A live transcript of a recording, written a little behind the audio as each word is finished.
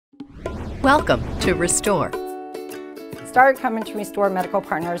Welcome to Restore. Started coming to Restore Medical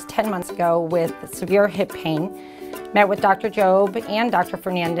Partners 10 months ago with severe hip pain. Met with Dr. Job and Dr.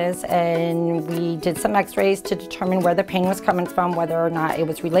 Fernandez, and we did some x-rays to determine where the pain was coming from, whether or not it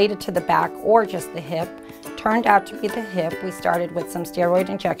was related to the back or just the hip. Turned out to be the hip. We started with some steroid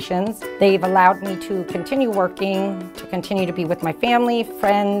injections. They've allowed me to continue working, to continue to be with my family,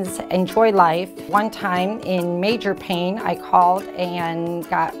 friends, enjoy life. One time in major pain, I called and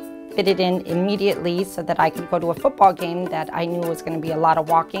got fitted in immediately so that I could go to a football game that I knew was going to be a lot of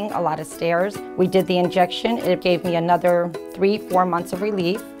walking, a lot of stairs. We did the injection. It gave me another 3-4 months of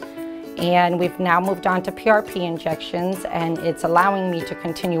relief. And we've now moved on to PRP injections, and it's allowing me to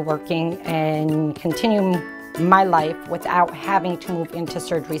continue working and continue my life without having to move into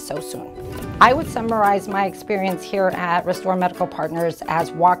surgery so soon. I would summarize my experience here at Restore Medical Partners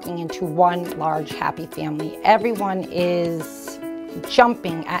as walking into one large happy family. Everyone is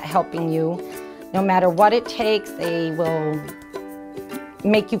jumping at helping you. No matter what it takes, they will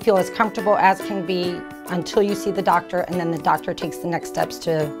make you feel as comfortable as can be until you see the doctor, and then the doctor takes the next steps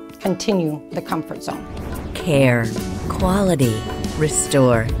to continue the comfort zone. Care, quality,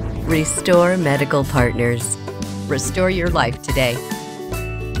 Restore. Restore Medical Partners. Restore your life today.